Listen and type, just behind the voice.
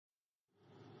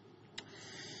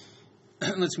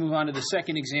let's move on to the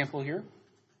second example here.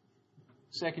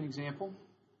 Second example.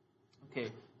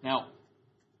 Okay, now,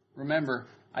 remember,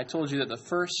 I told you that the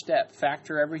first step,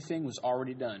 factor everything, was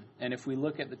already done. And if we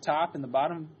look at the top and the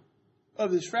bottom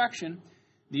of this fraction,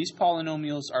 these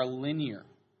polynomials are linear,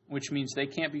 which means they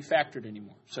can't be factored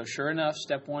anymore. So sure enough,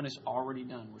 step 1 is already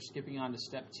done. We're skipping on to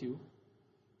step 2.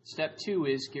 Step 2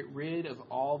 is get rid of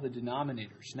all the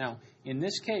denominators. Now, in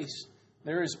this case,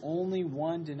 there is only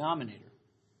one denominator.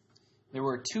 There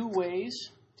were 2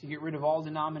 ways to get rid of all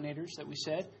denominators that we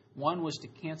said. One was to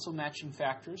cancel matching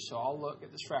factors. So I'll look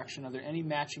at this fraction. Are there any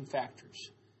matching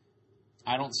factors?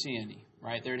 I don't see any,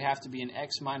 right? There'd have to be an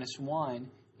x minus 1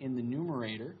 in the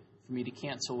numerator for me to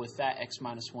cancel with that x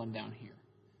minus 1 down here.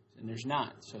 And there's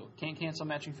not. So can't cancel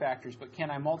matching factors, but can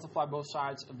I multiply both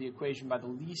sides of the equation by the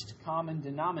least common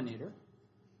denominator?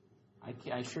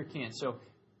 I sure can. So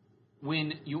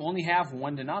when you only have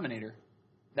one denominator,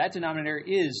 that denominator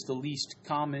is the least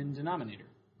common denominator.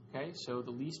 Okay, so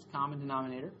the least common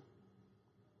denominator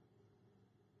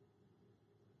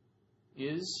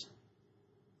is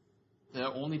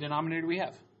the only denominator we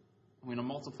have. I'm going to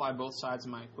multiply both sides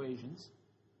of my equations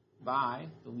by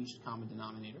the least common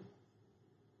denominator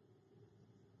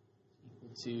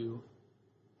equal to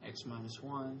x minus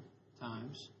 1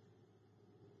 times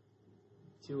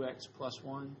 2x plus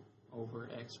 1 over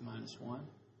x minus 1.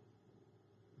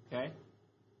 Okay?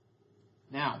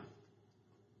 Now,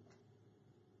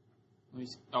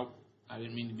 I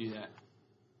didn't mean to do that.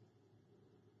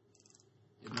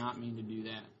 Did not mean to do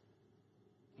that.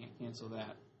 Can't cancel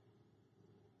that.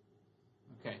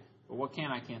 Okay, but what can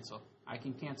I cancel? I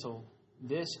can cancel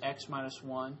this x minus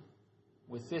 1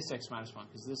 with this x minus 1,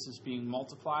 because this is being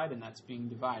multiplied and that's being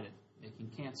divided. They can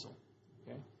cancel.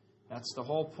 Okay, that's the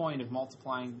whole point of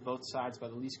multiplying both sides by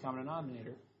the least common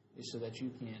denominator, is so that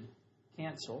you can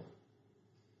cancel.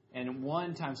 And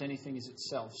 1 times anything is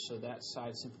itself, so that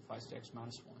side simplifies to x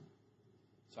minus 1.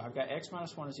 So I've got x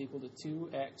minus 1 is equal to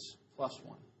 2x plus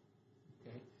 1.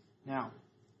 Okay. Now,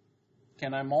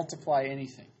 can I multiply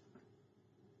anything?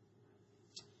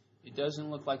 It doesn't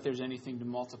look like there's anything to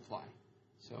multiply.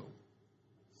 So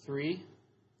 3,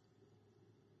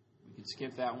 we can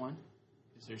skip that one,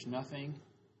 because there's nothing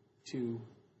to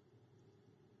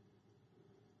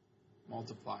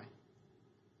multiply.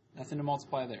 Nothing to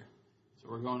multiply there. So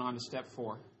we're going on to step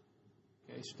 4.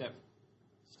 Okay,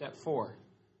 step 4.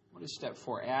 What is step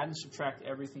 4? Add and subtract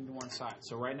everything to one side.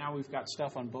 So right now we've got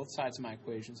stuff on both sides of my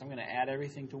equations. I'm going to add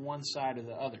everything to one side or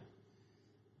the other.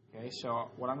 Okay,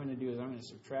 so what I'm going to do is I'm going to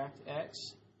subtract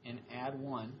x and add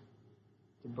 1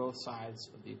 to both sides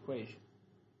of the equation.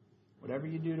 Whatever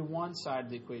you do to one side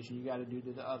of the equation, you got to do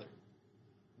to the other.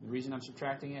 The reason I'm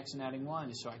subtracting x and adding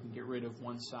 1 is so I can get rid of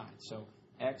one side. So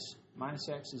x minus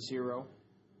x is 0.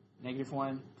 Negative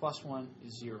 1 plus 1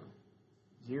 is 0.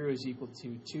 0 is equal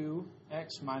to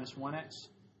 2x minus 1x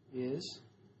is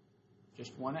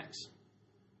just 1x.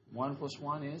 1 plus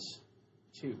 1 is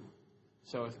 2.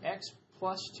 So if x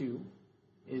plus 2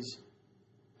 is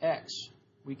x,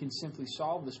 we can simply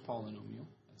solve this polynomial,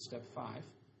 that's step 5,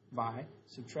 by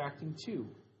subtracting 2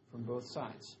 from both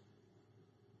sides.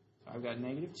 So I've got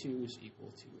negative 2 is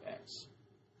equal to x.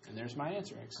 And there's my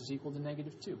answer. X is equal to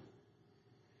negative 2.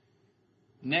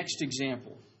 Next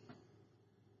example.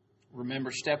 Remember,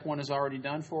 step 1 is already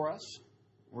done for us.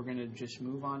 We're going to just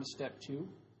move on to step 2,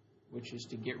 which is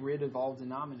to get rid of all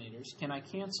denominators. Can I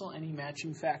cancel any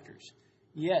matching factors?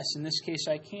 Yes, in this case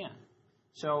I can.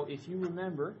 So if you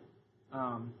remember,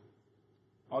 so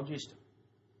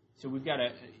we've got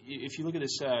if you look at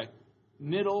this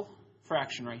middle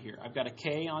fraction right here, I've got a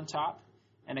k on top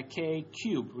and a k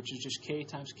cubed, which is just k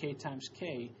times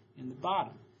k in the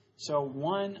bottom. So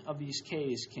one of these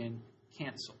k's can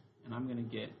cancel, and I'm going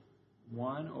to get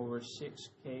 1 over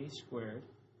 6k squared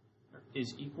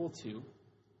is equal to,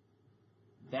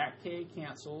 that k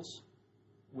cancels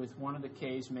with one of the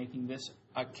k's, making this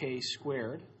a k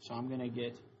squared. So I'm going to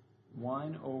get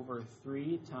 1 over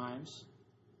 3 times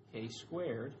k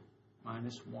squared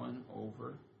minus 1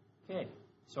 over k.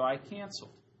 So I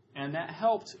canceled. And that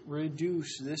helped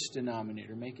reduce this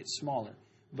denominator, make it smaller.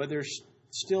 But there's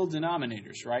still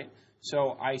denominators, right?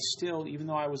 So I still, even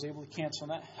though I was able to cancel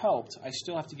and that helped, I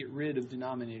still have to get rid of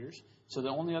denominators. So the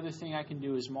only other thing I can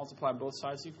do is multiply both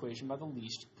sides of the equation by the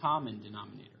least common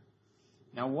denominator.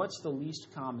 Now, what's the least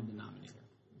common denominator?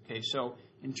 Okay, so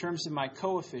in terms of my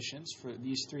coefficients for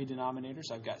these three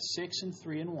denominators, I've got 6 and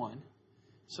 3 and 1.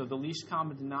 So the least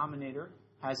common denominator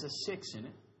has a 6 in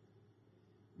it.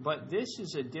 But this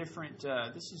is a different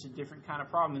kind of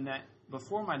problem in that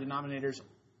before my denominators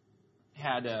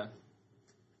had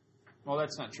well,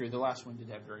 that's not true. The last one did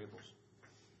have variables.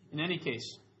 In any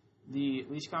case, the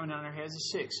least common denominator has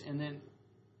a 6. And then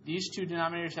these two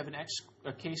denominators have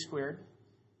a k squared,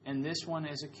 and this one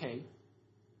is a k.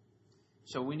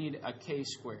 So we need a k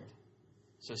squared.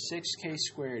 So 6k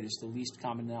squared is the least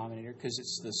common denominator because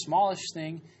it's the smallest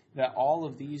thing that all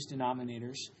of these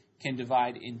denominators can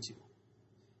divide into.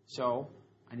 So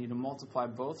I need to multiply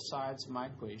both sides of my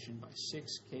equation by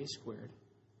 6k squared.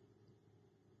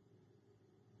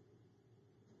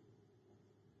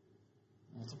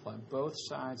 Multiply both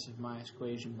sides of my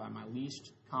equation by my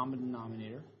least common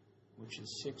denominator, which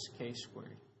is 6k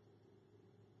squared.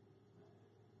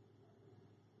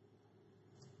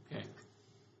 Okay.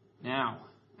 Now,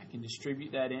 I can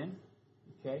distribute that in.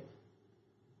 Okay.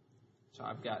 So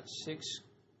I've got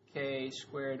 6k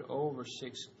squared over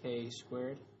 6k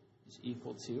squared is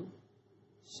equal to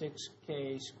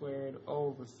 6k squared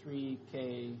over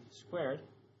 3k squared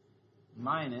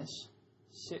minus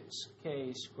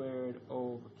 6k squared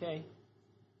over k.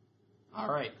 All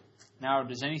right. Now,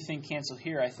 does anything cancel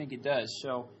here? I think it does.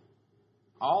 So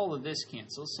all of this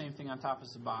cancels. Same thing on top as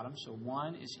the bottom. So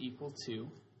 1 is equal to,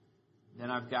 then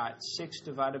I've got 6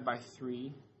 divided by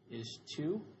 3 is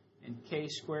 2, and k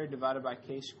squared divided by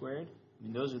k squared, I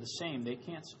mean, those are the same. They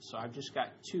cancel. So I've just got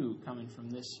 2 coming from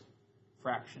this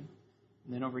fraction.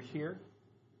 And then over here,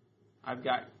 I've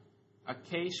got a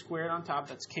k squared on top.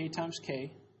 That's k times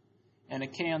k. And a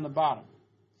k on the bottom.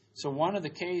 So one of the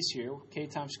k's here, k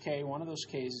times k, one of those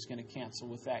k's is going to cancel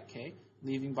with that k,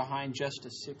 leaving behind just a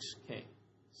 6k.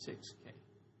 6k.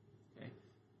 Okay?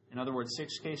 In other words,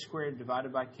 6k squared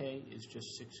divided by k is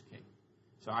just 6k.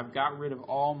 So I've got rid of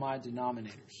all my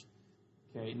denominators.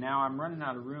 Okay, now I'm running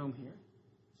out of room here.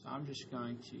 So I'm just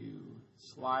going to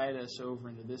slide us over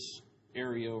into this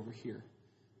area over here.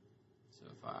 So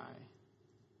if I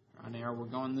draw an arrow, we're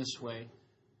going this way.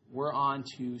 We're on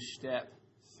to step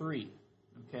 3,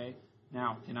 okay?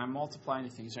 Now, can I multiply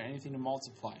anything? Is there anything to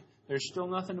multiply? There's still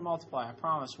nothing to multiply. I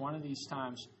promise one of these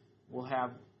times we'll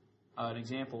have an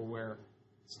example where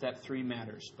step 3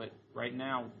 matters. But right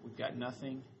now, we've got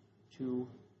nothing to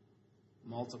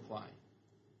multiply.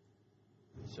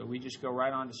 So we just go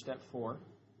right on to step 4,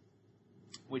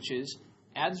 which is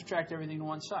add and subtract everything to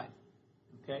one side,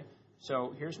 okay?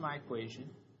 So here's my equation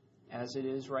as it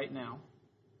is right now.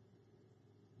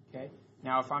 Okay.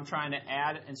 Now, if I'm trying to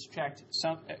add and subtract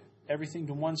everything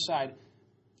to one side,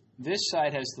 this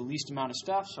side has the least amount of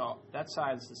stuff, so that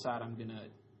side is the side I'm going to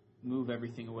move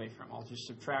everything away from. I'll just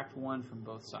subtract 1 from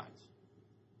both sides.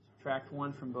 Subtract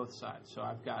 1 from both sides. So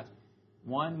I've got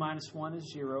 1 minus 1 is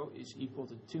 0 is equal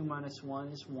to 2 minus 1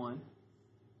 is 1.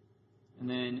 And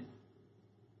then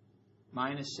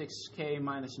minus 6k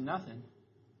minus nothing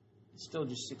is still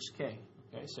just 6k.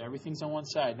 Okay, so everything's on one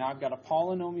side. Now I've got a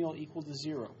polynomial equal to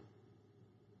 0.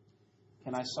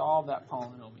 Can I solve that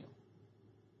polynomial?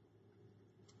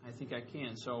 I think I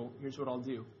can. So here's what I'll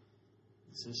do.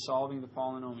 This is solving the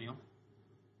polynomial.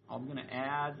 I'm going to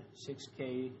add 6k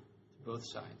to both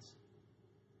sides.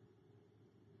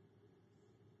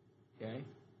 Okay?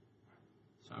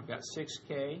 So I've got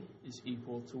 6k is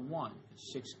equal to 1.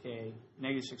 6k,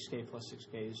 negative 6k plus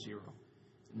 6k is 0.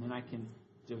 And then I can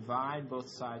divide both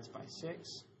sides by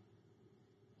 6,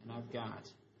 and I've got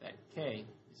that k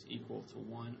is equal to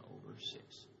 1 over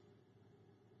 6.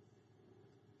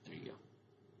 There you go.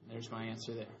 There's my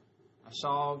answer there. I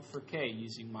solved for k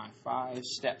using my 5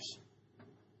 steps.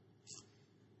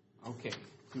 Okay,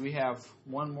 do we have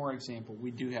one more example?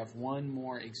 We do have one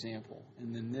more example,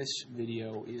 and then this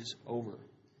video is over.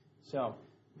 So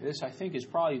this, I think, is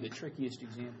probably the trickiest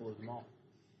example of them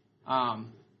all.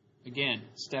 Again,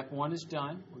 step 1 is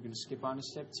done. We're going to skip on to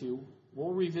step 2.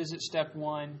 We'll revisit step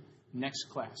 1 next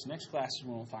class. Next class is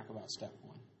when we'll talk about step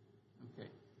 1. Okay.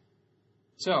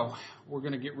 So we're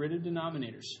going to get rid of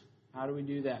denominators. How do we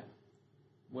do that?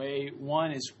 Way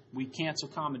 1 is we cancel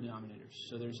common denominators.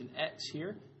 So there's an x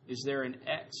here. Is there an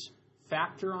x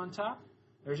factor on top?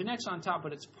 There's an x on top,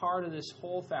 but it's part of this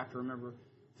whole factor. Remember,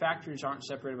 factors aren't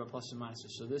separated by pluses and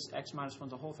minuses. So this x minus 1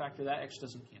 is a whole factor. That x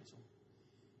doesn't cancel.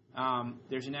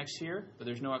 There's an x here, but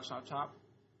there's no x on top.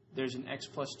 There's an x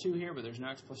plus 2 here, but there's no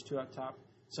x plus 2 up top.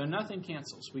 So nothing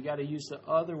cancels. We got to use the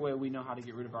other way we know how to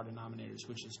get rid of our denominators,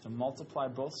 which is to multiply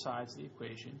both sides of the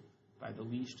equation by the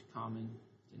least common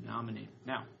denominator.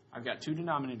 Now, I've got 2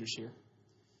 denominators here.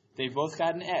 They've both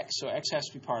got an x, so x has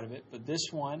to be part of it, but this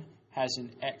one has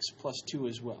an x plus 2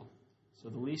 as well. So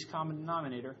the least common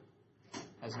denominator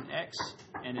has an x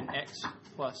and an x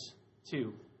plus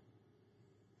 2.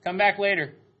 Come back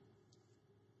later.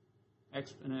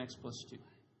 X and an x plus 2.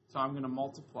 So I'm going to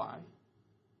multiply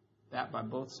that by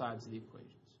both sides of the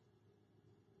equations.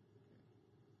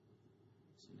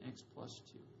 It's an x plus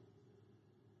 2.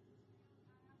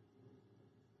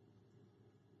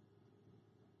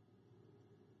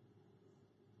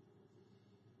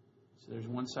 So there's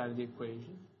one side of the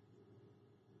equation.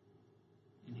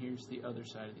 And here's the other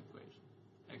side of the equation,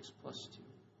 x plus 2.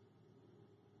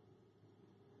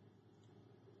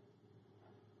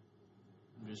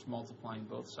 I'm just multiplying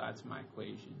both sides of my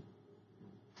equation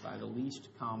by the least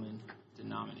common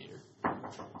denominator.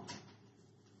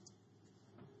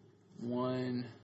 1